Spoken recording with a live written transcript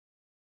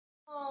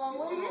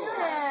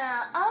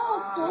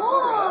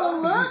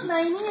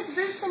Delaney. It's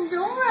Boots and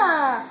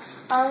Dora.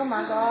 Oh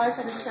my gosh,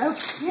 that is so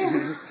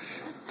cute.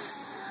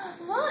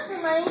 Look,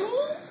 Delaney.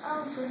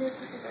 Oh goodness,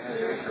 this is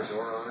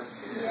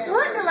cute.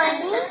 Look,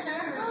 Delaney.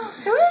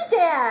 Who is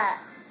that?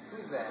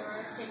 Who's that?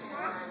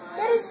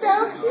 That is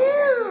so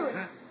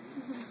cute.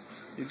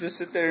 You just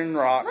sit there and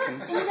rock. Look,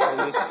 And and you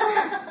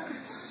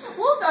guys,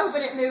 we'll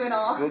open it new and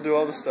all. we'll do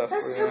all the stuff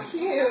That's for so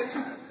you.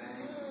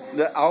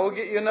 cute. I will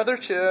get you another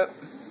chip.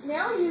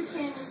 Now you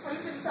can sleep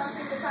in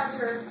something beside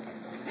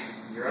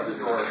Your other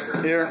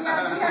door. Here.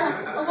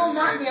 yeah, a little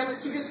nightgown that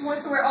she just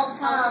wants to wear all the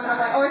time. And I'm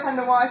like, always time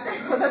to wash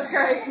it. So that's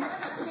great.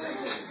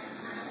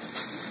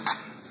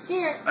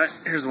 Here.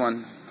 Here's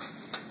one.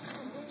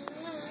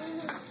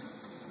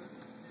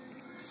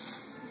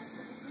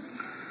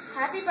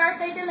 Happy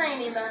birthday,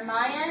 Delaney, by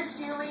Maya,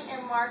 Julie,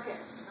 and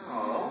Marcus.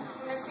 Oh.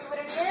 You want to see what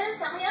it is?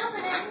 Help me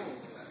open it.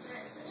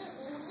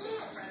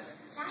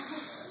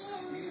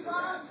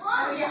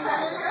 Oh, yes, I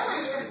did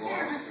earlier.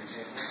 Sure.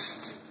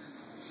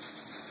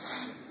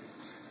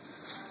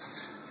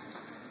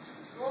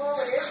 Oh,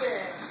 what is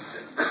it?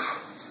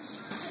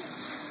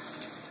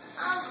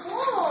 Oh,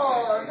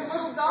 cool. It's a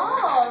little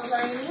doll,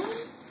 Delaney.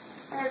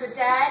 It has a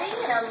daddy,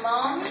 and a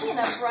mommy, and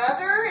a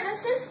brother, and a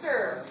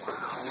sister.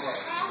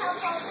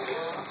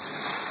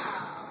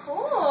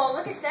 Cool,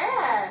 look at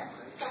that.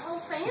 The whole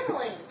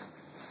family.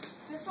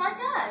 Just like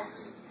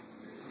us.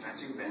 Not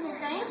too bad.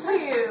 Thank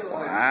you.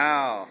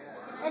 Wow.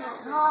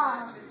 It's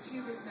tall.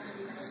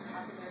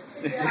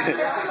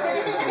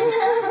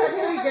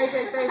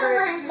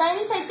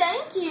 Delaney, say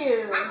thank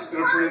you.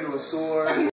 Go for into a sword.